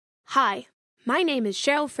Hi, my name is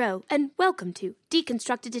Cheryl Froh, and welcome to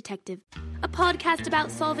Deconstructed Detective, a podcast about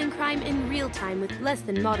solving crime in real time with less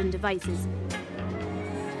than modern devices.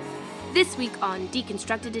 This week on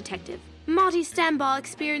Deconstructed Detective, Marty Stambaugh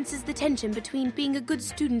experiences the tension between being a good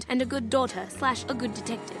student and a good daughter / a good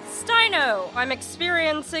detective. Steino! I'm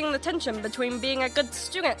experiencing the tension between being a good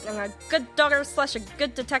student and a good daughter / a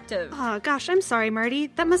good detective. Oh, gosh, I'm sorry, Marty.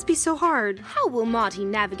 That must be so hard. How will Marty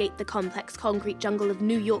navigate the complex concrete jungle of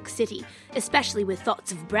New York City, especially with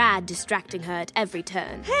thoughts of Brad distracting her at every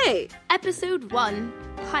turn? Hey! Episode 1,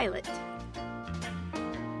 Pilot.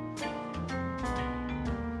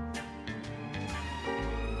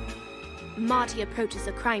 Marty approaches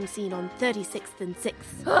a crime scene on 36th and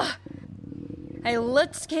 6th. I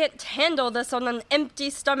lit can't handle this on an empty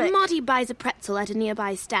stomach. Marty buys a pretzel at a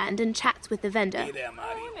nearby stand and chats with the vendor. Hey there,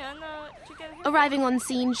 Marty. Hey, man, did you get Arriving on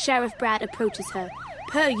scene, Sheriff Brad approaches her.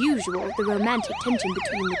 Per usual, the romantic tension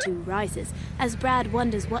between the two rises, as Brad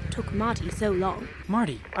wonders what took Marty so long.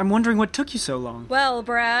 Marty, I'm wondering what took you so long. Well,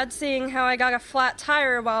 Brad, seeing how I got a flat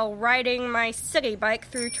tire while riding my city bike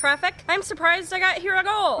through traffic, I'm surprised I got here at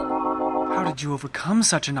all. How did you overcome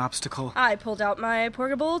such an obstacle? I pulled out my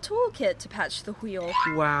portable toolkit to patch the wheel.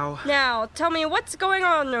 Wow. Now, tell me what's going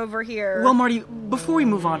on over here. Well, Marty, before we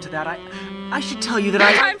move on to that, I should tell you that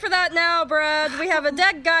No time for that now, Brad. We have a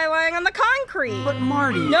dead guy lying on the concrete. But Marty...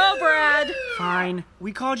 No, Brad. Fine.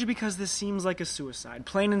 We called you because this seems like a suicide,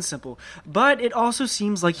 plain and simple. But it also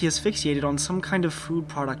seems like he asphyxiated on some kind of food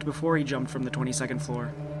product before he jumped from the 22nd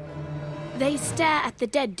floor. They stare at the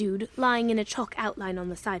dead dude lying in a chalk outline on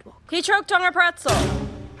the sidewalk. He choked on a pretzel.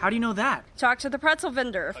 How do you know that? Talk to the pretzel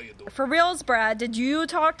vendor. For reals, Brad, did you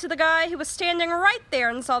talk to the guy who was standing right there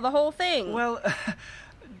and saw the whole thing? Well,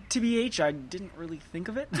 TBH, I didn't really think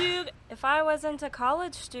of it. Dude, if I wasn't a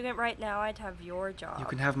college student right now, I'd have your job. You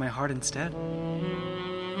can have my heart instead.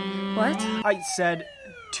 What? I said,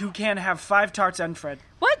 Toucan have 5 tarts and Fred.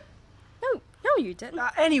 What? No, you didn't.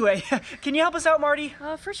 Anyway, can you help us out, Marty?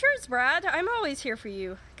 For sure, Brad. I'm always here for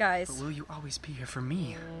you, guys. But will you always be here for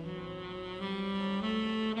me?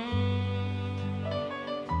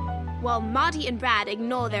 While Marty and Brad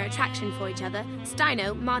ignore their attraction for each other,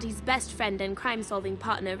 Steino, Marty's best friend and crime-solving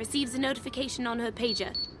partner, receives a notification on her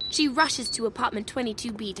pager. She rushes to apartment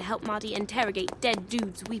 22B to help Marty interrogate dead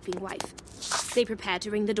dude's weeping wife. They prepare to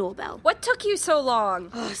ring the doorbell. What took you so long?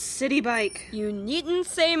 Oh, city bike. You needn't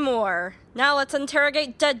say more. Now let's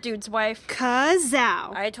interrogate dead dude's wife.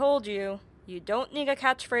 Kazow. I told you, you don't need a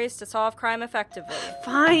catchphrase to solve crime effectively.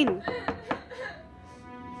 Fine.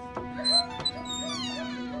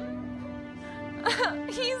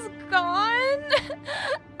 He's gone?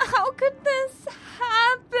 How could this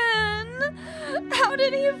happen? How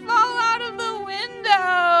did he fall out of the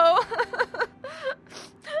window?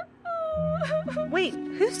 Wait,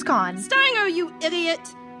 who's gone? Steino, you idiot!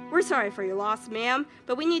 We're sorry for your loss, ma'am,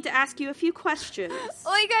 but we need to ask you a few questions.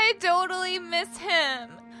 Like, I totally miss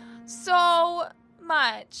him so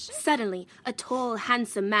much. Suddenly, a tall,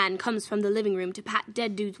 handsome man comes from the living room to pat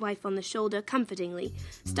dead dude's wife on the shoulder comfortingly.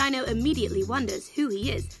 Steino immediately wonders who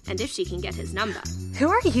he is and if she can get his number. Who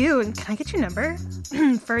are you, and can I get your number?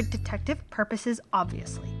 For detective purposes,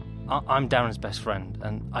 obviously. I'm Darren's best friend,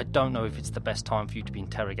 and I don't know if it's the best time for you to be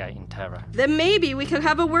interrogating Tara. Then maybe we could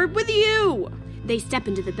have a word with you! They step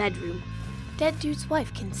into the bedroom. Dead dude's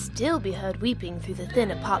wife can still be heard weeping through the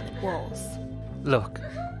thin apartment walls. Look,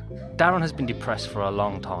 Darren has been depressed for a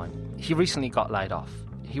long time. He recently got laid off.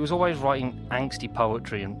 He was always writing angsty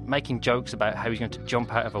poetry and making jokes about how he's going to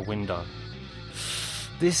jump out of a window.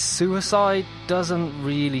 This suicide doesn't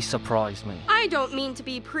really surprise me. I don't mean to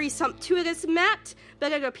be presumptuous, Matt,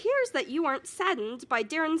 but it appears that you aren't saddened by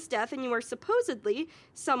Darren's death and you are supposedly,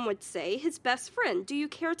 some would say, his best friend. Do you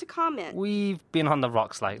care to comment? We've been on the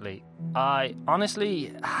rocks lately. I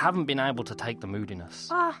honestly haven't been able to take the moodiness.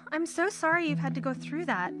 I'm so sorry you've had to go through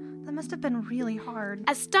that. That must have been really hard.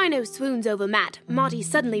 As Steino swoons over Matt, Marty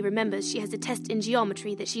suddenly remembers she has a test in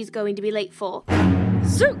geometry that she's going to be late for.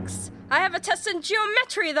 Zooks! I have a test in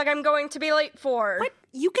geometry that I'm going to be late for. What?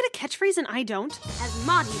 You get a catchphrase and I don't? As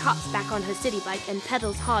Marty hops back on her city bike and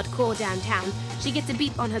pedals hardcore downtown, she gets a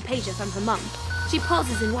beep on her pager from her mum. She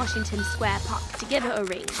pauses in Washington Square Park to give her a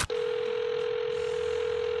ring.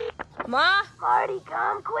 Ma? Marty,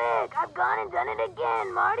 come quick. I've gone and done it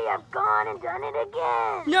again. Marty, I've gone and done it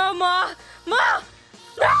again. No, Ma! Ma!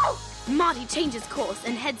 No! Marty changes course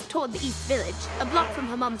and heads toward the East Village. A block from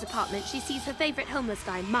her mum's apartment, she sees her favorite homeless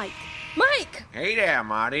guy, Mike. Mike! Hey there,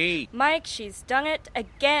 Marty. Mike, she's done it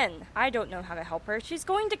again. I don't know how to help her. She's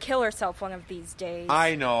going to kill herself one of these days.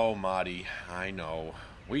 I know, Marty. I know.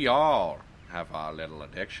 We all have our little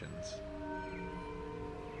addictions.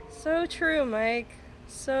 So true, Mike.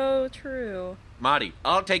 So true. Marty,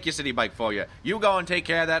 I'll take your city bike for you. You go and take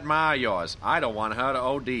care of that Ma of yours. I don't want her to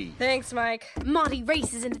OD. Thanks, Mike. Marty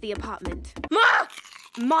races into the apartment. Ma!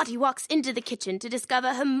 Marty walks into the kitchen to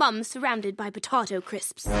discover her mum surrounded by potato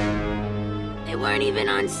crisps. They weren't even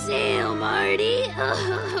on sale, Marty.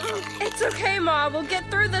 It's okay, Ma. We'll get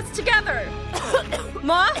through this together.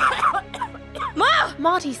 Ma? Ma!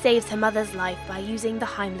 Marty saves her mother's life by using the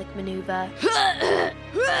Heimlich maneuver.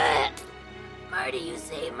 Marty, you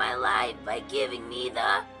saved my life by giving me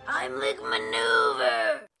the Heimlich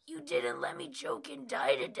maneuver. You didn't let me choke and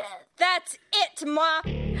die to death. That's it, Ma.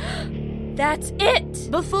 That's it.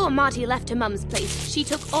 Before Marty left her mum's place, she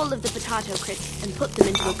took all of the potato crisps and put them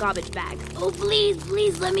into a garbage bag. Oh,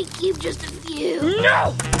 please let me keep just a few.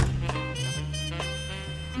 No!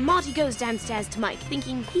 Marty goes downstairs to Mike,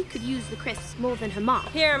 thinking he could use the crisps more than her mom.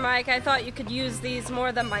 Here, Mike, I thought you could use these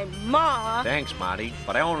more than my ma. Thanks, Marty,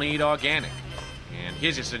 but I only eat organic. And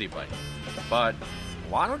here's your city bike. But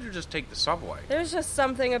why don't you just take the subway? There's just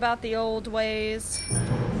something about the old ways.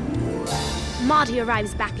 Marty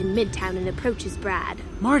arrives back in Midtown and approaches Brad.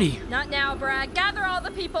 Marty! Not now, Brad. Gather all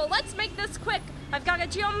the people. Let's make this quick. I've got a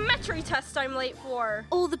geometry test I'm late for.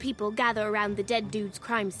 All the people gather around the dead dude's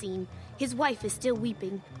crime scene. His wife is still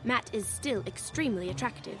weeping. Matt is still extremely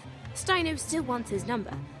attractive. Steino still wants his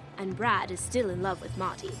number. And Brad is still in love with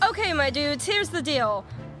Marty. Okay, my dudes, here's the deal.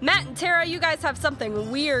 Matt and Tara, you guys have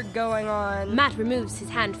something weird going on. Matt removes his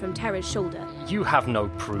hand from Tara's shoulder. You have no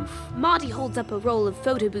proof. Marty holds up a roll of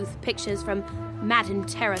photo booth pictures from Matt and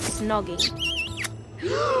Tara snogging.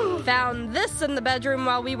 Found this in the bedroom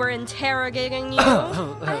while we were interrogating you.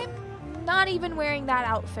 I'm not even wearing that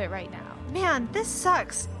outfit right now. Man, this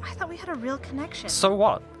sucks. I thought we had a real connection. So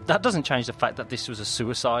what? That doesn't change the fact that this was a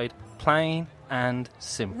suicide. Plain and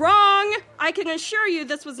simple. Wrong! I can assure you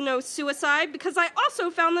this was no suicide because I also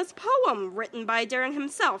found this poem written by Darren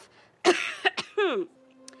himself.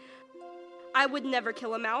 I would never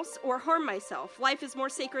kill a mouse or harm myself. Life is more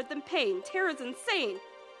sacred than pain. Tara's insane.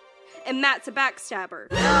 And Matt's a backstabber.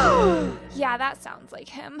 Yeah, that sounds like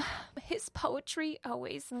him. His poetry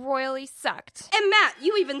always royally sucked. And Matt,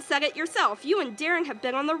 you even said it yourself. You and Darren have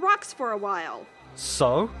been on the rocks for a while.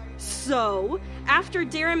 So, after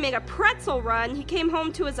Darren made a pretzel run, he came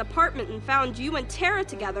home to his apartment and found you and Tara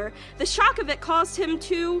together. The shock of it caused him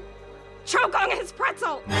to choke on his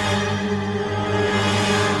pretzel.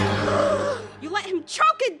 You let him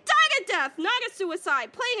choke and die to death. Not a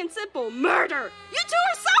suicide. Plain and simple. Murder. You two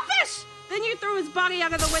are selfish. Then you threw his body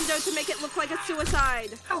out of the window to make it look like a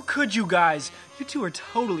suicide. How could you guys? You two are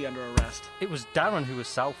totally under arrest. it was Darren who was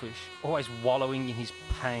selfish, always wallowing in his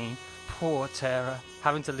pain. Poor Tara,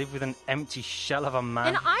 having to live with an empty shell of a man.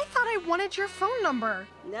 And I thought I wanted your phone number.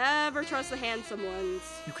 Never trust the handsome ones.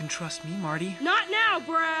 You can trust me, Marty. Not now,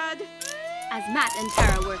 Brad. As Matt and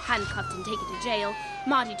Tara were handcuffed and taken to jail,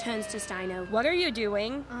 Marty turns to Steino. What are you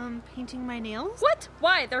doing? Painting my nails? What?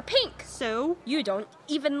 Why? They're pink. So? You don't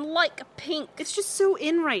even like pink. It's just so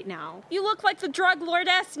in right now. You look like the drug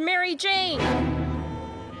lordess Mary Jane.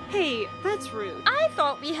 Hey, that's rude. I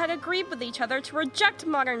thought we had agreed with each other to reject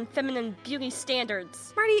modern feminine beauty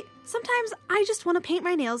standards. Marty, sometimes I just want to paint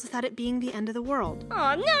my nails without it being the end of the world.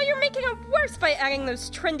 Aw, now you're making it worse by adding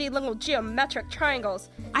those trendy little geometric triangles.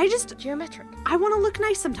 Geometric. I want to look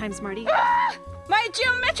nice sometimes, Marty. Ah! My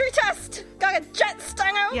geometry test! Got a jet,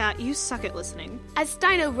 Steino? Yeah, you suck at listening. As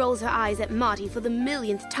Steino rolls her eyes at Marty for the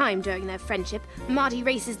millionth time during their friendship, Marty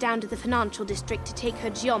races down to the financial district to take her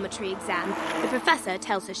geometry exam. The professor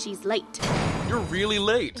tells her she's late. You're really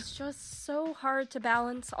late. It's just so hard to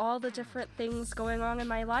balance all the different things going on in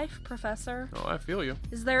my life, Professor. Oh, I feel you.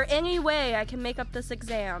 Is there any way I can make up this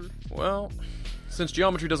exam? Well, since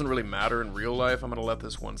geometry doesn't really matter in real life, I'm gonna let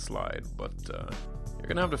this one slide, but, you're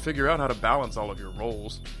gonna have to figure out how to balance all of your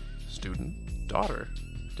roles. Student, daughter,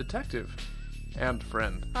 detective, and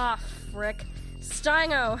friend. Ah, frick.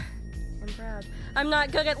 Steino. And Brad. I'm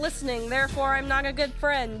not good at listening, therefore I'm not a good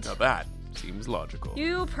friend. Now that seems logical.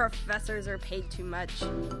 You professors are paid too much.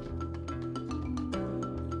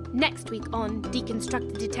 Next week on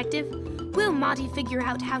Deconstruct the Detective, will Marty figure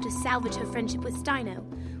out how to salvage her friendship with Steino?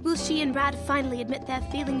 Will she and Brad finally admit their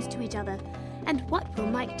feelings to each other? And what will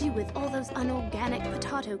Mike do with all those unorganic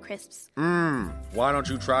potato crisps? Why don't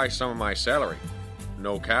you try some of my celery?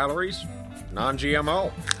 No calories,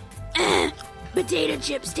 non-GMO. Potato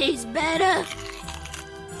chips taste better.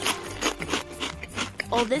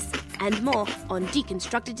 All this and more on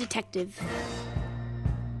Deconstructed Detective.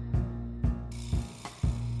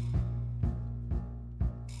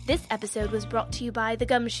 This episode was brought to you by The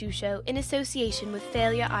Gumshoe Show in association with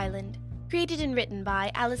Failure Island. Created and written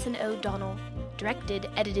by Alison O'Donnell. Directed,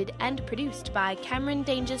 edited, and produced by Cameron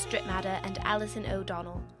Danger Stripmatter and Alison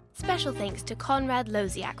O'Donnell. Special thanks to Conrad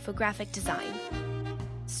Loziak for graphic design.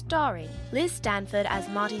 Starring Liz Stanford as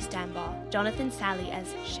Marty Stanbar, Jonathan Sally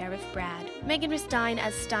as Sheriff Brad, Megan Ristine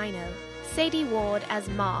as Steino, Sadie Ward as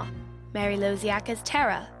Ma, Mary Loziak as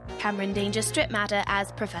Tara, Cameron Danger Stripmatter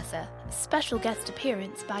as Professor. Special guest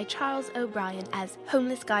appearance by Charles O'Brien as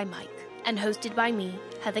Homeless Guy Mike, and hosted by me,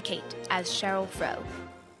 Heather Kate, as Cheryl Froh.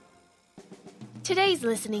 Today's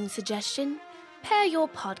listening suggestion: pair your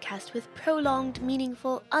podcast with prolonged,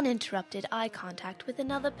 meaningful, uninterrupted eye contact with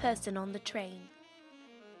another person on the train.